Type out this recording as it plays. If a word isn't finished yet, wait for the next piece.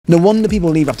No wonder people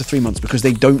leave after 3 months, because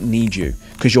they don't need you,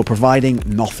 because you're providing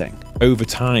nothing. Over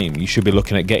time, you should be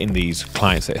looking at getting these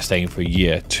clients that are staying for a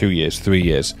year, 2 years, 3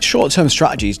 years. Short-term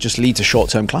strategies just lead to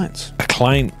short-term clients. A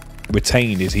client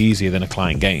retained is easier than a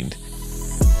client gained.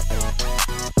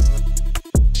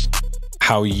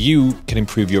 How you can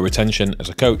improve your retention as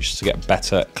a coach to get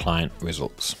better client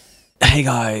results. Hey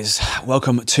guys,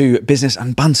 welcome to Business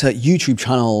and Banter YouTube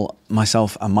channel.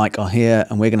 Myself and Mike are here,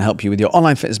 and we're going to help you with your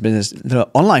online fitness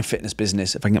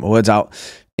business, if I can get my words out,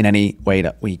 in any way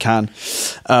that we can.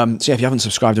 So yeah, if you haven't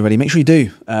subscribed already, make sure you do.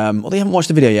 Although you haven't watched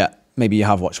the video yet, maybe you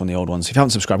have watched one of the old ones. If you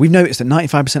haven't subscribed, we've noticed that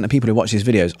 95% of people who watch these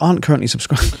videos aren't currently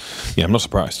subscribed. Yeah, I'm not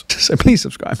surprised. So please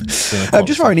subscribe.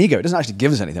 Just for our own ego. It doesn't actually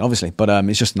give us anything, obviously, but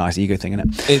it's just a nice ego thing, isn't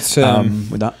it? It's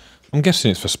with that. I'm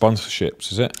guessing it's for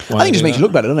sponsorships, is it? I think it just makes you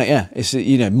look better, doesn't it? Yeah, it's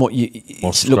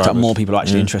it's looked at more people are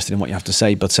actually interested in what you have to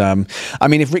say. But I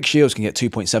mean, if Rick Shields can get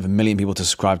 2.7 million people to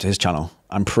subscribe to his channel,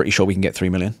 I'm pretty sure we can get 3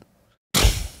 million.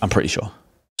 I'm pretty sure.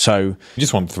 So you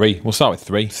just want 3. We'll start with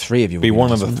 3. 3 of you. Be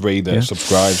one of the 3 that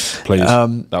subscribes, please.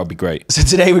 That would be great. So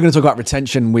today we're going to talk about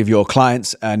retention with your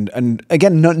clients, and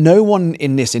again, no one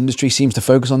in this industry seems to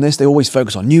focus on this. They always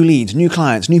focus on new leads, new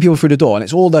clients, new people through the door, and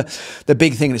it's all the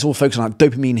big thing. And it's all focused on that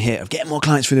dopamine hit of getting more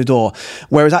clients through the door.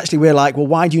 Whereas actually, we're like, well,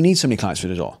 why do you need so many clients through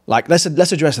the door? Like, let's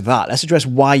address that. Let's address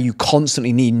why you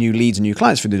constantly need new leads and new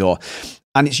clients through the door.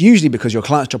 And it's usually because your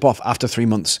clients drop off after 3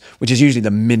 months, which is usually the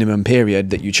minimum period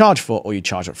that you charge for, or you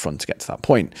charge up front to get to that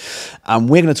point. And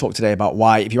we're going to talk today about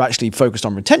why, if you actually focused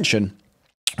on retention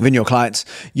within your clients,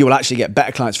 you will actually get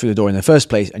better clients through the door in the first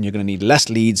place, and you're going to need less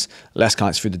leads, less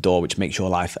clients through the door, which makes your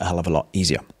life a hell of a lot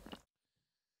easier.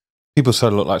 People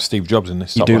said I look like Steve Jobs in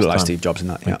this. You do look like Steve Jobs in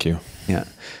that. Thank you. Yeah,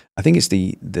 I think it's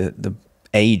the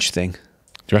age thing. Do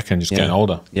you reckon just getting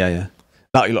older? Yeah.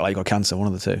 That you look like you got cancer. One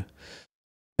of the two.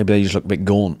 Maybe they just look a bit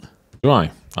gaunt. Do I?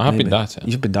 I have been dieting.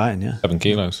 You've been dieting, yeah. 7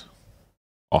 kilos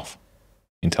off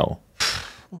in total.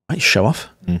 Might show off.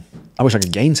 I wish I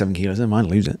could gain 7 kilos. I don't mind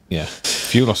lose it. Yeah.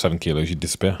 If you lost 7 kilos, you'd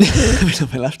disappear. There'd be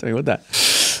nothing left of me, would there?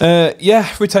 Yeah,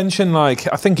 retention.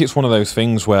 Like, I think it's one of those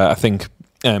things where I think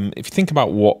if you think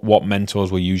about what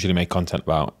mentors will usually make content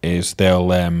about, is they'll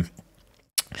do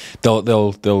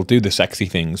the sexy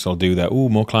things. They'll do their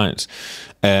more clients.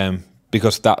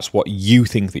 Because that's what you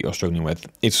think that you're struggling with.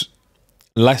 It's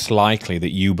less likely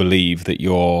that you believe that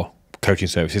your coaching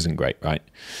service isn't great, right?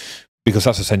 Because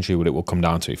that's essentially what it will come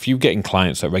down to. If you're getting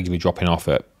clients that are regularly dropping off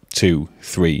at 2,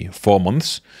 3, 4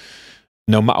 months,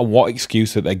 no matter what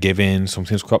excuse that they're giving,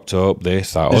 something's cropped up,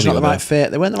 this, that, or it's the not other. the right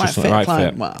fit. They weren't the right fit.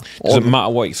 Client. Wow. Doesn't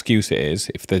matter what excuse it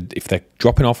is. If they're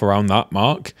dropping off around that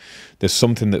mark, there's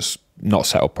something that's not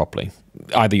set up properly.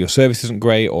 Either your service isn't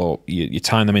great, or you're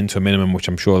tying them into a minimum, which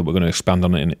I'm sure we're going to expand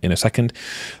on in a second.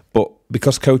 But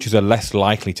because coaches are less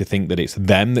likely to think that it's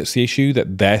them that's the issue,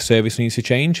 that their service needs to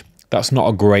change, that's not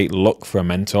a great look for a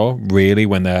mentor, really,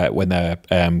 when they're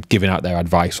giving out their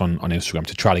advice on Instagram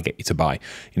to try to get you to buy.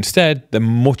 Instead, they're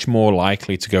much more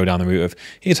likely to go down the route of,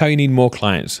 here's how you need more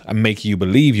clients, and make you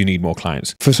believe you need more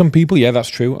clients. For some people, yeah, that's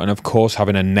true. And of course,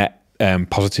 having a net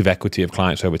positive equity of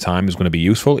clients over time is going to be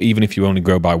useful. Even if you only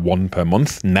grow by 1 per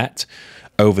month net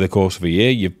over the course of a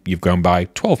year, you've grown by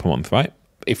 12 per month, right?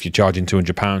 If you're charging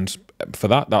 £200 for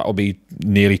that'll be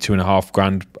nearly 2.5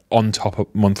 grand on top of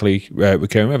monthly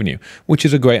recurring revenue, which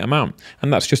is a great amount.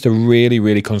 And that's just a really,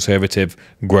 really conservative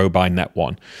grow by net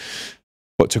 1.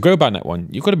 But to grow by net 1,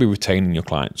 you've got to be retaining your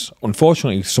clients.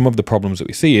 Unfortunately, some of the problems that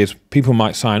we see is people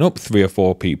might sign up 3 or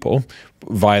 4 people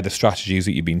via the strategies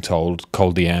that you've been told,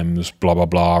 cold DMs, blah, blah,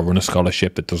 blah, run a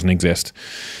scholarship that doesn't exist.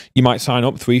 You might sign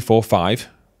up 3, 4, 5,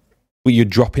 but you're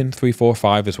dropping 3, 4,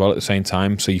 5 as well at the same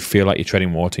time, so you feel like you're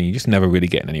treading water and you're just never really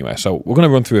getting anywhere. So we're going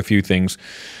to run through a few things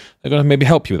that are going to maybe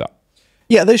help you with that.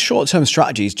 Yeah, those short-term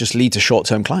strategies just lead to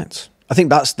short-term clients. I think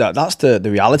that's the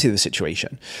reality of the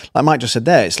situation. Like Mike just said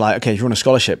there, it's like, okay, if you run a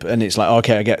scholarship and it's like,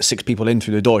 okay, I get 6 people in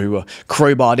through the door who are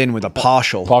crowbarred in with a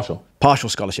partial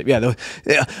scholarship. Yeah,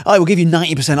 I will give you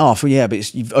 90% off. Well, yeah,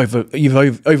 but you've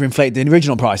overinflated the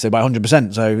original price by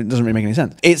 100%, so it doesn't really make any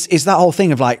sense. It's that whole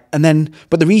thing of like, and then,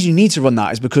 but the reason you need to run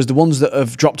that is because the ones that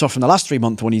have dropped off from the last 3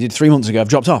 months, when you did 3 months ago, have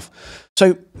dropped off.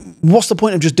 So what's the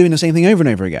point of just doing the same thing over and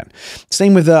over again?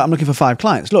 Same with I'm looking for 5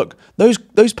 clients. Look, those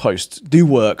posts do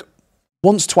work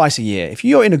once, twice a year. If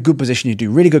you're in a good position, you do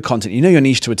really good content, you know your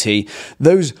niche to a T,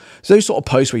 those sort of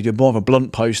posts where you do more of a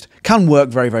blunt post can work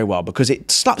very, very well because it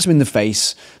slaps them in the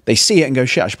face. They see it and go,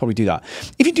 shit, I should probably do that.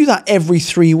 If you do that every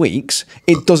 3 weeks,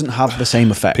 it doesn't have the same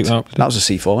effect. That was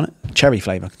a C4, wasn't it? Cherry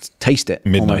flavour. Taste it.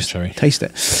 Midnight almost. cherry. Taste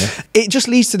it. Yeah. It just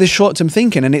leads to this short-term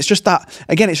thinking, and it's just that,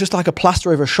 again, it's just like a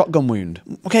plaster over a shotgun wound.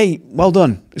 Okay, well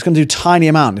done. It's going to do a tiny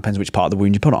amount. Depends which part of the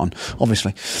wound you put it on,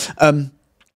 obviously.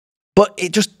 But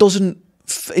it just doesn't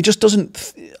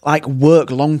like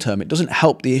work long term. It doesn't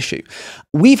help the issue.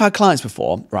 We've had clients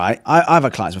before, right? I've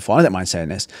had clients before, I don't mind saying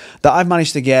this, that I've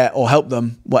managed to get, or help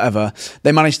them, whatever,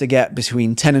 they managed to get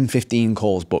between 10 and 15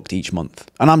 calls booked each month.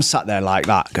 And I'm sat there like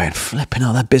that going, flipping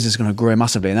hell, that business is going to grow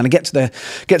massively. And then I get to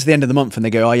the end of the month and they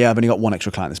go, oh yeah, I've only got one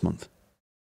extra client this month.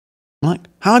 I'm like,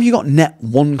 how have you got net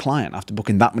one client after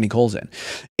booking that many calls in?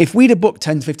 If we'd have booked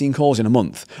 10 to 15 calls in a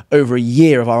month over a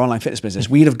year of our online fitness business,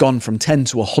 we'd have gone from 10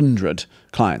 to 100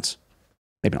 clients.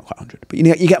 Maybe not quite 100, but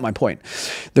you get my point.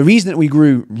 The reason that we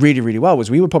grew really, really well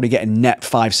was we were probably getting net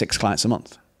 5, 6 clients a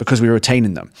month because we were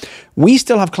retaining them. We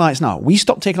still have clients now. We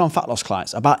stopped taking on fat loss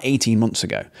clients about 18 months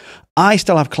ago. I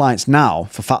still have clients now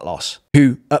for fat loss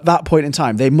who at that point in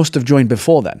time, they must have joined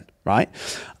before then, right?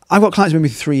 I've got clients with me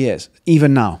for 3 years,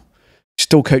 even now.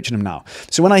 Still coaching them now.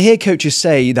 So when I hear coaches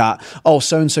say that, oh,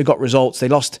 so-and-so got results, they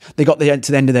got to the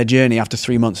end of their journey after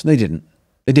 3 months. No, they didn't.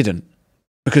 They didn't.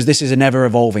 Because this is an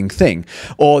ever-evolving thing.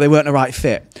 Or they weren't the right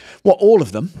fit. What, all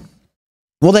of them?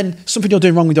 Well, then something you're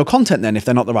doing wrong with your content then if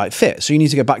they're not the right fit. So you need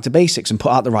to go back to basics and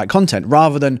put out the right content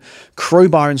rather than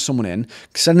crowbarring someone in,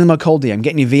 sending them a cold DM,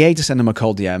 getting your VA to send them a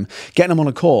cold DM, getting them on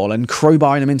a call and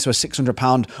crowbarring them into a £600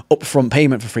 upfront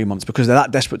payment for 3 months because they're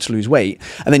that desperate to lose weight.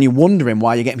 And then you're wondering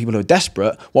why you're getting people who are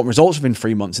desperate, want results within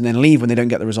 3 months and then leave when they don't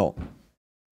get the result.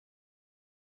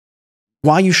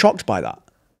 Why are you shocked by that?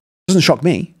 It doesn't shock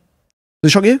me. Does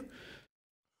it shock you?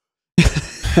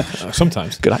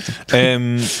 Sometimes. Good acting.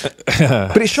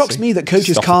 But it shocks me that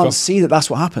coaches can't see that that's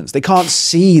what happens. They can't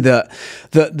see that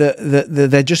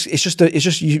they're just, it's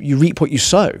just you reap what you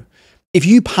sow. If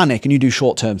you panic and you do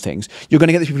short-term things, you're going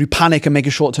to get the people who panic and make a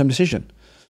short-term decision.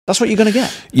 That's what you're going to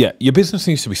get. Yeah, your business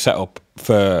needs to be set up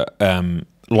for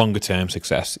longer-term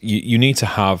success. You need to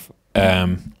have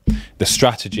the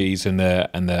strategies and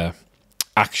the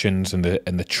actions and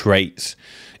the traits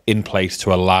in place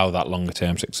to allow that longer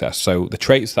term success. So the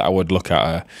traits that I would look at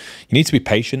are, you need to be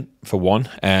patient for one.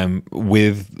 Yeah,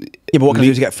 but what can I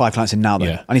do to get 5 clients in now though?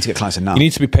 Yeah. I need to get clients in now. You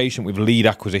need to be patient with lead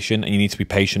acquisition and you need to be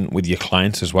patient with your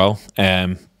clients as well.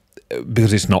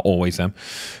 Because it's not always them,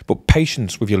 but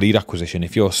patience with your lead acquisition.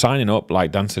 If you're signing up,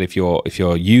 like Dan said, if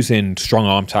you're using strong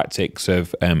arm tactics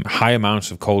of high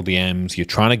amounts of cold DMs, you're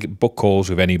trying to book calls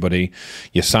with anybody,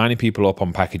 you're signing people up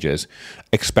on packages,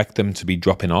 expect them to be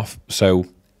dropping off. So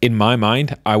in my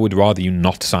mind, I would rather you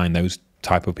not sign those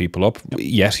type of people up.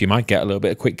 Yes, you might get a little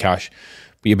bit of quick cash,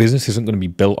 but your business isn't going to be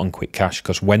built on quick cash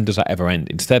because when does that ever end?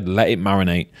 Instead, let it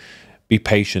marinate, be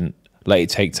patient, let it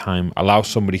take time, allow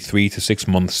somebody 3 to 6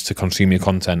 months to consume your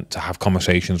content, to have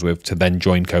conversations with, to then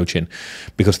join coaching,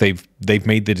 because they've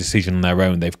made the decision on their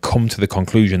own. They've come to the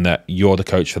conclusion that you're the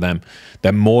coach for them.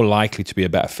 They're more likely to be a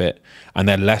better fit and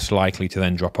they're less likely to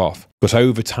then drop off. Because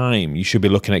over time, you should be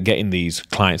looking at getting these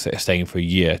clients that are staying for a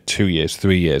year, 2 years,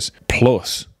 3 years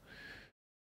plus.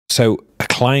 So a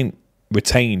client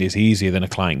retained is easier than a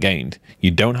client gained.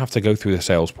 You don't have to go through the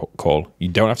sales call. You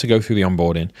don't have to go through the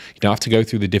onboarding. You don't have to go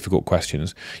through the difficult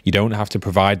questions. You don't have to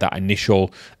provide that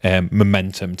initial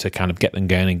momentum to kind of get them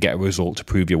going and get a result to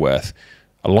prove your worth.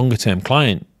 A longer term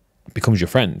client becomes your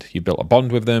friend. You built a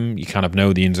bond with them. You kind of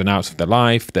know the ins and outs of their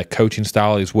life. Their coaching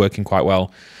style is working quite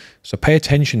well. So pay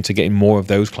attention to getting more of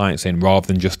those clients in rather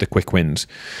than just the quick wins.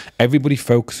 Everybody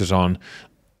focuses on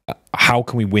how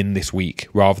can we win this week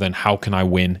rather than how can I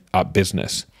win at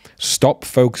business. Stop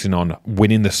focusing on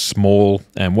winning the small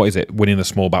winning the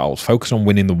small battles. Focus on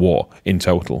winning the war in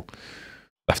total.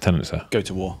 Lieutenant, sir. Go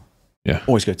to war. Yeah.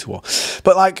 Always go to war.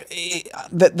 But like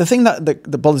the thing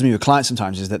that bothers me with clients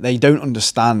sometimes is that they don't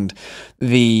understand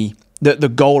the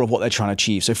goal of what they're trying to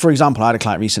achieve. So for example, I had a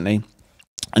client recently,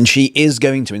 and she is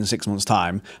going to, in 6 months'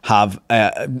 time, have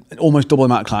almost double the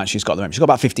amount of clients she's got at the moment. She's got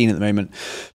about 15 at the moment.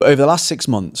 But over the last 6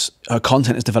 months, her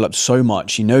content has developed so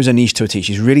much. She knows her niche to a T.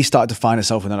 She's really started to find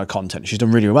herself within her content. She's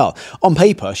done really well. On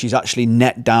paper, she's actually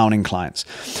net down in clients.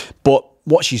 But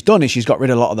what she's done is she's got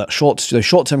rid of a lot of the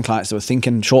short-term clients that were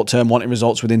thinking short-term, wanting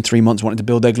results within 3 months, wanting to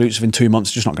build their glutes within 2 months.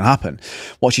 It's just not going to happen.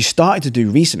 What she started to do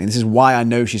recently, and this is why I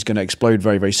know she's going to explode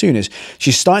very, very soon, is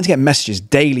she's starting to get messages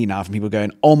daily now from people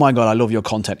going, oh my God, I love your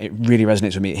content. It really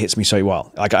resonates with me. It hits me so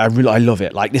well. Like, I love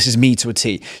it. Like, this is me to a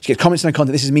T. She gets comments on her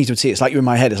content. This is me to a T. It's like you're in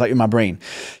my head. It's like you're in my brain.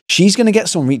 She's going to get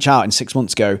someone reach out in 6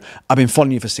 months, go, I've been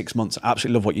following you for 6 months. I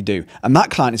absolutely love what you do. And that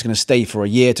client is going to stay for a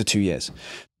year to 2 years.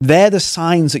 They're the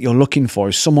signs that you're looking for,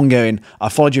 is someone going, I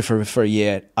followed you for a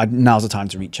year. Now's the time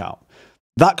to reach out.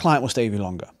 That client will stay with you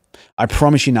longer. I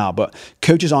promise you now, but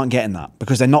coaches aren't getting that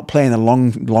because they're not playing the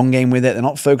long game with it. They're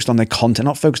not focused on their content,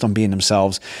 not focused on being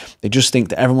themselves. They just think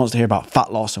that everyone wants to hear about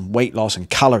fat loss and weight loss and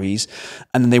calories.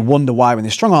 And then they wonder why when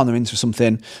they strong arm them into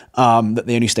something that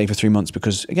they only stay for 3 months,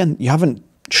 because again, you haven't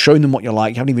shown them what you're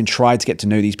like. You haven't even tried to get to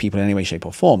know these people in any way, shape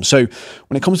or form. So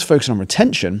when it comes to focusing on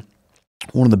retention,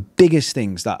 one of the biggest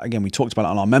things that, again, we talked about it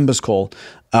on our members call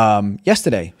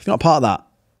yesterday. If you're not part of that,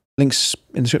 links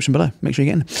in the description below. Make sure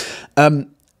you get in.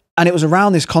 And it was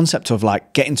around this concept of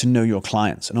like getting to know your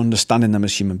clients and understanding them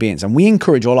as human beings. And we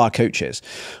encourage all our coaches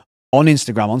on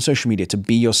Instagram, on social media, to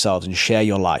be yourselves and share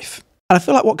your life. And I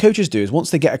feel like what coaches do is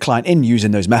once they get a client in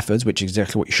using those methods, which is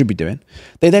exactly what you should be doing,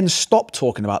 they then stop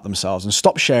talking about themselves and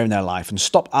stop sharing their life and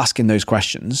stop asking those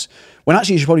questions, when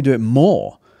actually you should probably do it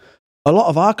more. A lot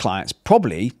of our clients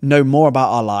probably know more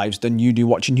about our lives than you do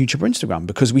watching YouTube or Instagram,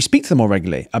 because we speak to them more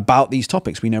regularly about these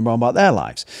topics. We know more about their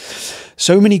lives.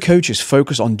 So many coaches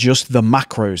focus on just the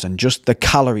macros and just the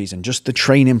calories and just the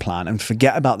training plan and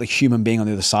forget about the human being on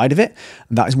the other side of it.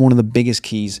 And that is one of the biggest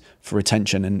keys for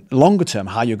retention and longer term,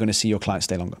 how you're going to see your clients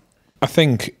stay longer. I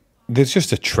think there's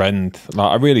just a trend,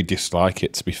 like I really dislike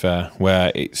it, to be fair,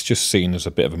 where it's just seen as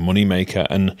a bit of a money maker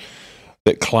and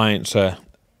that clients are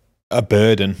a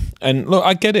burden. And look,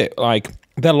 I get it. Like,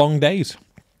 they're long days.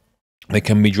 They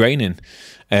can be draining.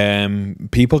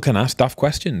 People can ask daft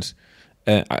questions.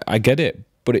 I get it.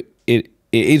 But it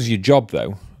is your job,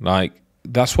 though. Like,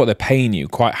 that's what they're paying you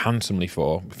quite handsomely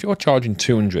for. If you're charging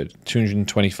 200,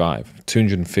 225,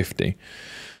 250,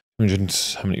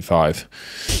 275,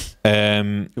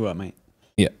 You are, mate.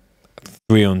 Yeah,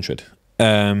 300,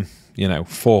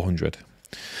 400,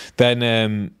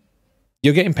 then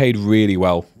you're getting paid really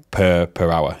well per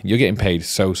hour. You're getting paid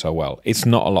so well. It's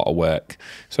not a lot of work.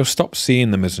 So stop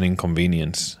seeing them as an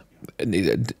inconvenience.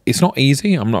 It's not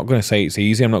easy. I'm not going to say it's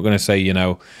easy. I'm not going to say,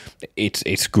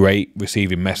 it's great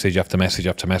receiving message after message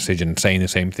after message and saying the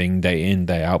same thing day in,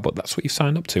 day out, but that's what you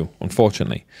signed up to,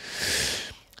 unfortunately.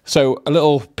 So a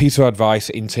little piece of advice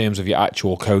in terms of your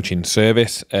actual coaching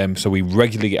service. So we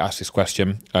regularly get asked this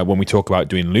question when we talk about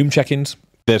doing loom check-ins.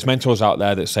 There's mentors out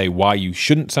there that say why you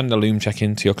shouldn't send a loom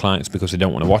check-in to your clients because they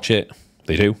don't want to watch it.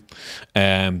 They do.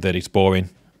 That it's boring.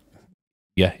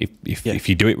 Yeah, if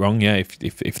you do it wrong, yeah.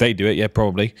 If they do it, yeah,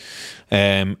 probably.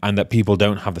 And that people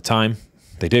don't have the time.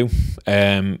 They do.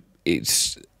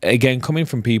 It's, again, coming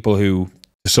from people who,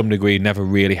 to some degree, never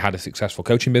really had a successful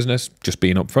coaching business, just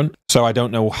being upfront. So I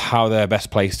don't know how they're best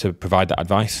placed to provide that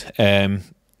advice.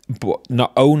 But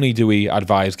not only do we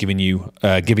advise giving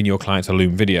your clients a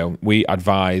loom video, we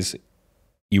advise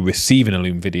you receiving a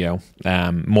loom video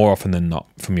more often than not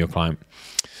from your client.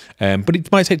 But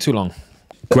it might take too long.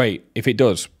 Great if it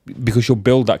does, because you'll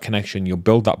build that connection, you'll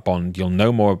build that bond, you'll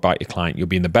know more about your client, you'll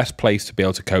be in the best place to be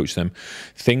able to coach them.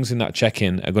 Things in that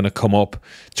check-in are going to come up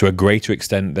to a greater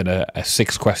extent than a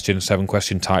 6-question,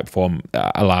 7-question type form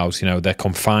allows. They're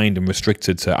confined and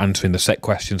restricted to answering the set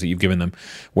questions that you've given them,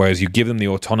 whereas you give them the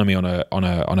autonomy on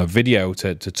a video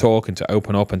to talk and to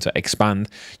open up and to expand.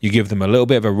 You give them a little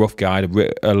bit of a rough guide,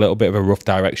 a little bit of a rough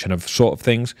direction of sort of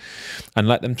things, and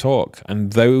let them talk.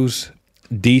 And those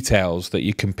details that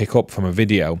you can pick up from a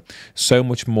video, so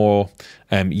much more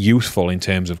useful in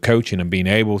terms of coaching and being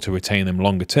able to retain them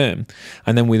longer term.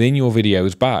 And then within your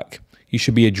videos back, you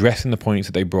should be addressing the points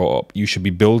that they brought up. You should be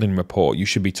building rapport. You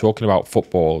should be talking about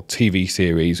football, TV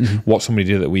series, what somebody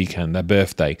did at the weekend, their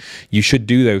birthday. You should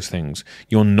do those things.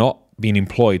 You're not being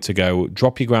employed to go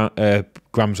drop your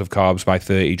grams of carbs by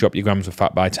 30, drop your grams of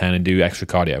fat by 10 and do extra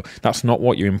cardio. That's not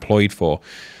what you're employed for.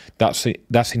 That's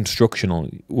instructional.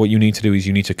 What you need to do is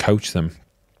you need to coach them.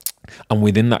 And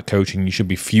within that coaching, you should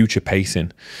be future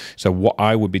pacing. So what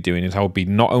I would be doing is I would be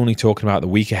not only talking about the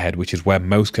week ahead, which is where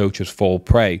most coaches fall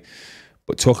prey,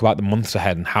 but talk about the months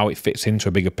ahead and how it fits into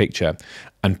a bigger picture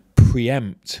and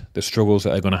preempt the struggles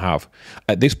that they're going to have.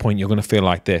 At this point, you're going to feel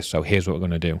like this. So here's what we're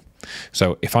going to do.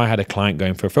 So if I had a client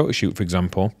going for a photo shoot, for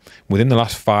example, within the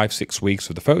last 5-6 weeks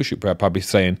of the photo shoot, I'd probably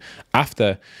saying,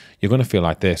 after, you're going to feel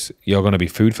like this. You're going to be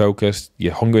food focused.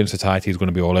 Your hunger and satiety is going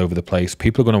to be all over the place.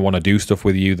 People are going to want to do stuff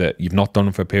with you that you've not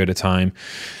done for a period of time.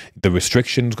 The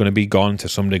restriction's going to be gone to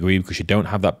some degree because you don't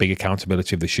have that big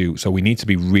accountability of the shoot. So we need to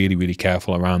be really, really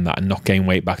careful around that and not gain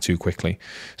weight back too quickly.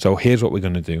 So here's what we're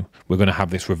going to do. We're going to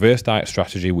have this reverse diet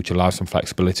strategy, which allows some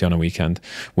flexibility on a weekend.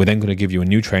 We're then going to give you a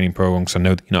new training program because I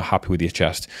know that you're not happy with your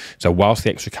chest. So whilst the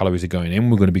extra calories are going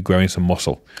in, we're going to be growing some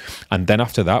muscle. And then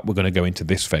after that, we're going to go into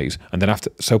this phase. And then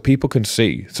after, so people can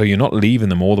see. So you're not leaving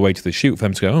them all the way to the shoot for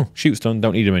them to go, oh, shoot's done,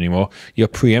 don't need them anymore. You're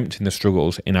preempting the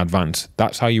struggles in advance.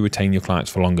 That's how you retain your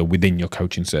clients for longer within your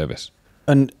coaching service.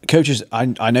 And coaches, I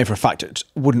know for a fact,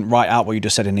 wouldn't write out what you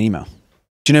just said in an email.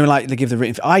 Do you know, like, they give the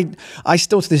written... I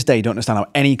still to this day don't understand how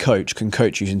any coach can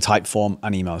coach using type form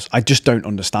and emails. I just don't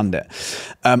understand it.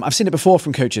 I've seen it before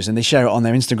from coaches, and they share it on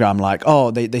their Instagram, like,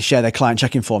 oh, they share their client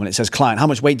check-in form, and it says, client, how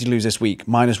much weight did you lose this week?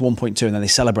 Minus 1.2, and then they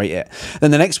celebrate it. Then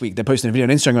the next week, they're posting a video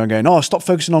on Instagram going, oh, stop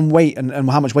focusing on weight and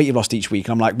how much weight you've lost each week.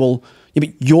 And I'm like, well, yeah,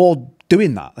 but you're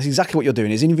doing that. That's exactly what you're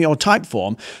doing. Is in your type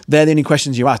form, they're the only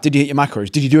questions you ask. Did you hit your macros?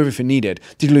 Did you do everything needed?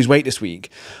 Did you lose weight this week?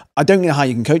 I don't know how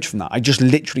you can coach from that. I just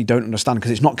literally don't understand,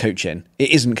 because it's not coaching.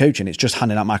 It isn't coaching. It's just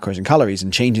handing out macros and calories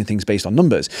and changing things based on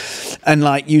numbers. And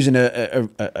like using an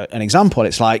example,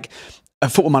 it's like a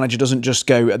football manager doesn't just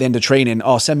go at the end of training,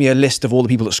 oh, send me a list of all the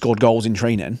people that scored goals in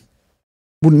training.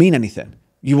 Wouldn't mean anything.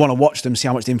 You want to watch them, see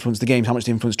how much they influence the games, how much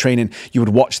they influence training. You would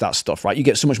watch that stuff, right? You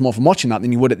get so much more from watching that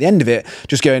than you would at the end of it,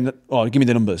 just going, oh, give me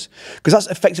the numbers. Because that's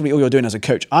effectively all you're doing as a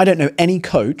coach. I don't know any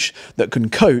coach that can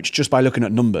coach just by looking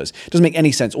at numbers. It doesn't make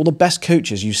any sense. All the best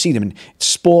coaches, you see them in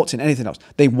sports and anything else,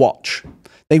 they watch.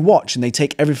 They watch and they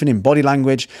take everything in, body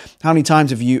language. How many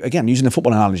times have you, again, using the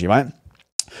football analogy, right?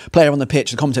 Player on the pitch,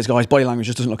 the commentator goes, body language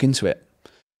just doesn't look into it.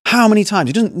 How many times?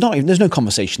 He doesn't, not even, there's no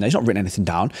conversation there. He's not written anything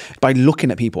down by looking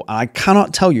at people. And I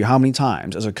cannot tell you how many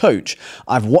times as a coach,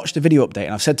 I've watched a video update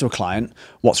and I've said to a client,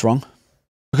 what's wrong?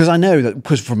 Because I know that,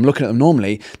 because from looking at them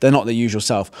normally, they're not their usual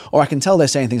self. Or I can tell they're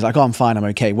saying things like, oh, I'm fine, I'm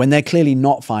okay, when they're clearly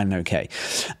not fine and okay.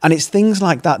 And it's things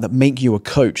like that that make you a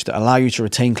coach, that allow you to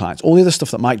retain clients. All the other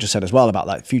stuff that Mike just said as well about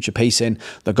like future pacing,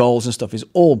 the goals and stuff is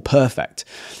all perfect.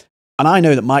 And I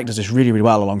know that Mike does this really, really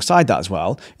well alongside that as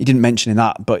well. He didn't mention in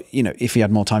that, but you know, if he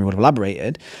had more time, he would have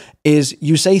elaborated. Is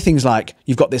you say things like,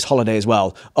 you've got this holiday as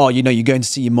well. Oh, you know, you're going to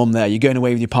see your mum there. You're going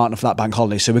away with your partner for that bank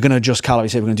holiday. So we're going to adjust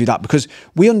calories here. We're going to do that because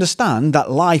we understand that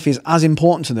life is as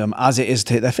important to them as it is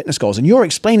to hit their fitness goals. And you're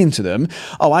explaining to them,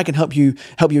 oh, I can help you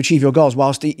achieve your goals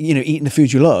whilst, you know, eating the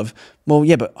food you love. Well,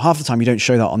 yeah, but half the time you don't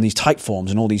show that on these type forms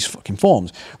and all these fucking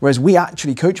forms. Whereas we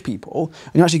actually coach people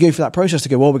and you actually go through that process to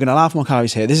go, well, we're going to allow for more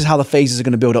calories here. This is how the phases are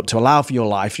going to build up to allow for your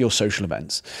life, your social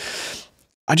events.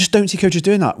 I just don't see coaches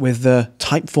doing that with the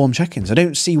type form check-ins. I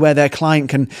don't see where their client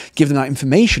can give them that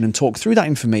information and talk through that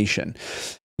information.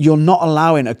 You're not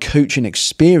allowing a coaching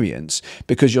experience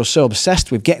because you're so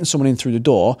obsessed with getting someone in through the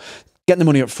door, getting the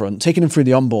money up front, taking them through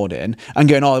the onboarding and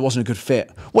going, oh, it wasn't a good fit.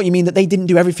 What, you mean that they didn't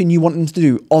do everything you want them to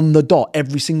do on the dot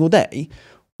every single day?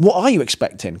 What are you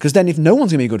expecting? Because then if no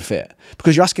one's going to be a good fit,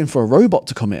 because you're asking for a robot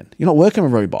to come in, you're not working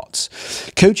with robots.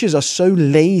 Coaches are so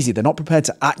lazy, they're not prepared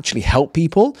to actually help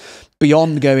people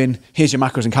beyond going, here's your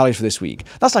macros and calories for this week.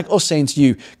 That's like us saying to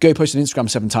you, go post on Instagram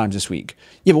 7 times this week.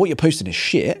 Yeah, but what you're posting is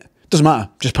shit. Doesn't matter,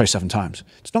 just post 7 times.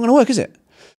 It's not going to work, is it?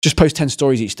 Just post 10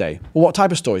 stories each day. Well, what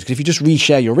type of stories? Because if you just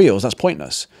reshare your reels, that's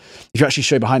pointless. If you actually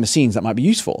show behind the scenes, that might be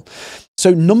useful.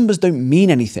 So numbers don't mean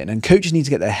anything. And coaches need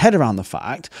to get their head around the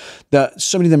fact that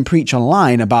so many of them preach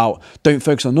online about don't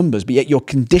focus on numbers, but yet you're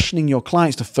conditioning your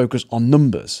clients to focus on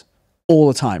numbers all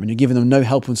the time. And you're giving them no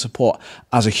help and support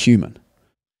as a human.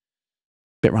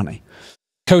 Bit ranty.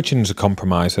 Coaching is a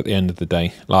compromise at the end of the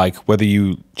day. Like whether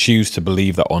you choose to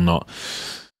believe that or not.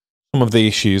 Some of the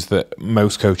issues that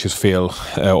most coaches feel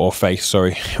or face,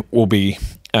 will be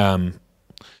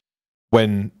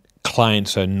when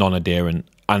clients are non-adherent.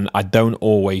 And I don't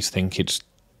always think it's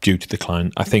due to the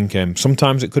client. I think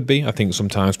sometimes it could be. I think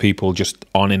sometimes people just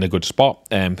aren't in a good spot.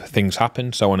 Things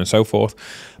happen, so on and so forth.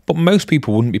 But most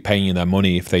people wouldn't be paying you their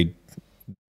money if they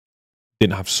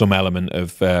didn't have some element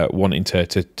of wanting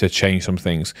to change some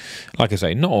things. Like I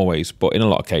say, not always, but in a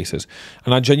lot of cases.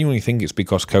 And I genuinely think it's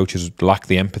because coaches lack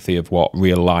the empathy of what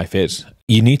real life is.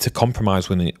 You need to compromise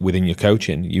within your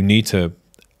coaching. You need to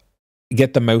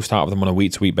get the most out of them on a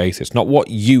week-to-week basis. Not what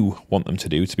you want them to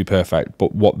do to be perfect,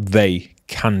 but what they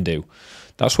can do.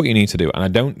 That's what you need to do. And I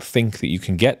don't think that you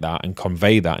can get that and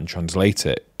convey that and translate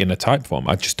it in a type form.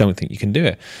 I just don't think you can do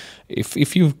it.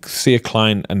 If you see a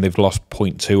client and they've lost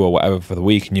 0.2 or whatever for the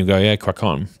week and you go, yeah, crack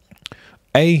on.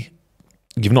 A,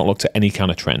 you've not looked at any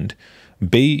kind of trend.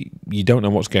 B, you don't know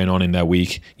what's going on in their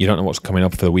week. You don't know what's coming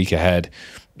up for the week ahead.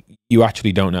 You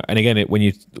actually don't know. And again, when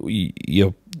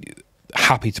you're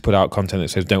happy to put out content that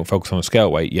says don't focus on the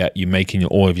scale weight, yet you're making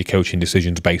all of your coaching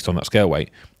decisions based on that scale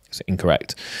weight, it's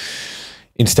incorrect.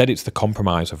 Instead, it's the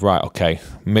compromise of, right, okay,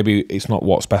 maybe it's not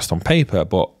what's best on paper,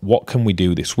 but what can we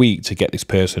do this week to get this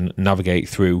person navigate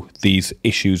through these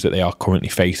issues that they are currently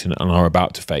facing and are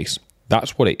about to face?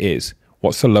 That's what it is.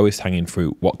 What's the lowest hanging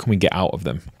fruit? What can we get out of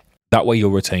them? That way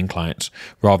you'll retain clients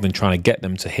rather than trying to get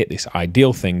them to hit this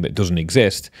ideal thing that doesn't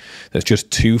exist, that's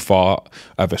just too far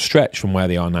of a stretch from where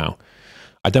they are now.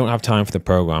 I don't have time for the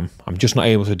program. I'm just not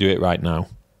able to do it right now.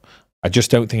 I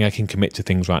just don't think I can commit to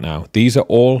things right now. These are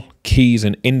all keys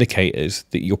and indicators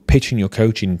that you're pitching your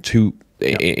coaching to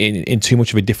in too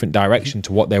much of a different direction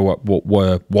to what they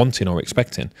were wanting or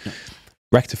expecting.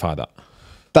 Rectify that.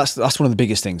 That's one of the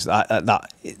biggest things.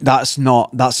 That's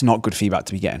not good feedback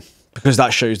to be getting, because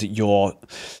that shows that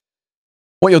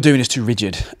what you're doing is too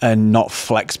rigid and not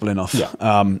flexible enough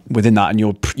within that. And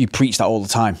you preach that all the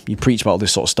time. You preach about all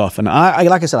this sort of stuff. And I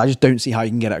like I said, I just don't see how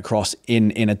you can get it across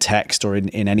in a text or in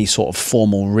any sort of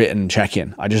formal written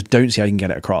check-in. I just don't see how you can get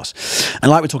it across.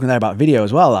 And like we're talking there about video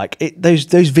as well, like those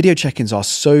video check-ins are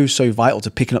so vital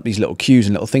to picking up these little cues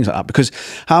and little things like that. Because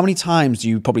how many times do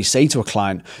you probably say to a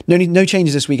client, no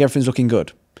changes this week, everything's looking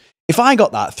good. If I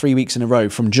got that 3 weeks in a row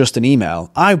from just an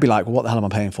email, I would be like, well, what the hell am I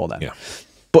paying for then? Yeah.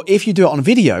 But if you do it on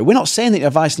video, we're not saying that your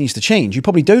advice needs to change. You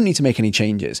probably don't need to make any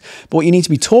changes. But what you need to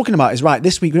be talking about is, right,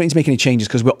 this week we don't need to make any changes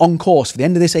because we're on course for the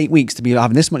end of this 8 weeks to be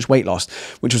having this much weight loss,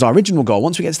 which was our original goal.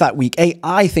 Once we get to that week 8,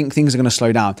 I think things are going to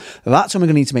slow down. That's when we're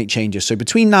going to need to make changes. So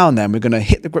between now and then, we're going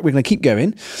to keep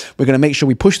going. We're going to make sure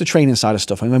we push the training side of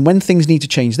stuff. And then when things need to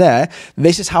change there,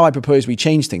 this is how I propose we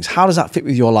change things. How does that fit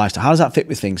with your lifestyle? How does that fit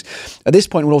with things? At this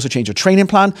point, we'll also change your training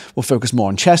plan. We'll focus more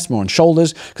on chest, more on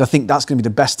shoulders, because I think that's going to be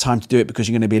the best time to do it, because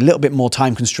you're going to be a little bit more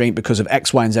time constraint because of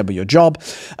X, Y, and Z with your job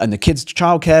and the kids'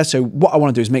 childcare. So what I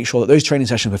want to do is make sure that those training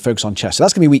sessions will focus on chest. So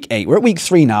that's going to be week 8. We're at week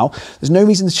 3 now. There's no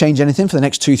reason to change anything for the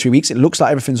next 2-3 weeks. It looks like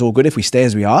everything's all good if we stay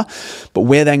as we are, but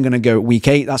we're then going to go week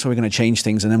 8. That's where we're going to change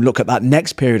things and then look at that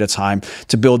next period of time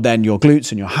to build then your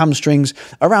glutes and your hamstrings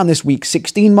around this week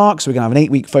 16 mark. So we're going to have an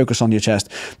 8-week focus on your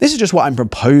chest. This is just what I'm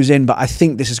proposing, but I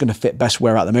think this is going to fit best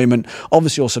where we're at the moment.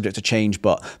 Obviously all subject to change,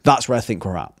 but that's where I think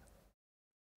we're at.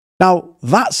 Now,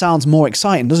 that sounds more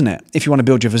exciting, doesn't it? If you want to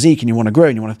build your physique and you want to grow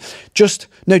and you want to just,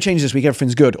 no changes this week,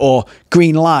 everything's good. Or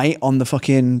green light on the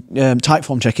fucking type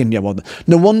form check-in. Yeah, well,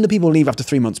 no wonder people leave after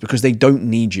 3 months, because they don't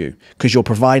need you, because you're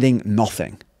providing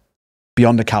nothing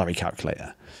beyond a calorie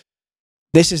calculator.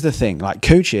 This is the thing, like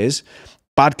coaches,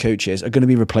 bad coaches are going to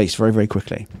be replaced very, very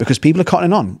quickly because people are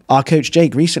cottoning on. Our coach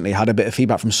Jake recently had a bit of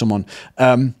feedback from someone.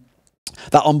 That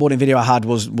onboarding video I had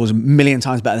was a million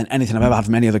times better than anything I've ever had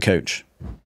from any other coach.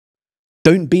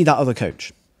 Don't be that other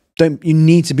coach. You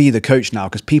need to be the coach now,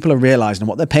 because people are realizing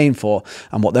what they're paying for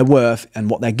and what they're worth and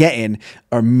what they're getting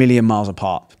are a million miles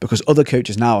apart, because other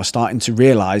coaches now are starting to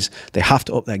realize they have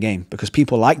to up their game, because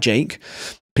people like Jake,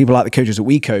 people like the coaches that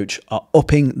we coach, are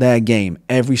upping their game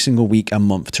every single week and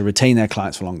month to retain their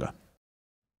clients for longer.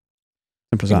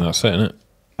 Simple as that. That's it, isn't it?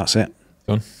 That's it.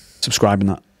 Done. Subscribe and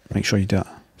that. Make sure you do that.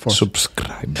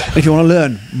 Subscribe. If you want to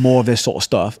learn more of this sort of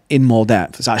stuff in more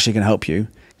depth, it's actually going to help you.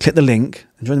 Click the link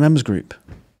and join the members group.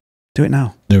 Do it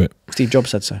now. Do it. Steve Jobs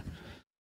said so.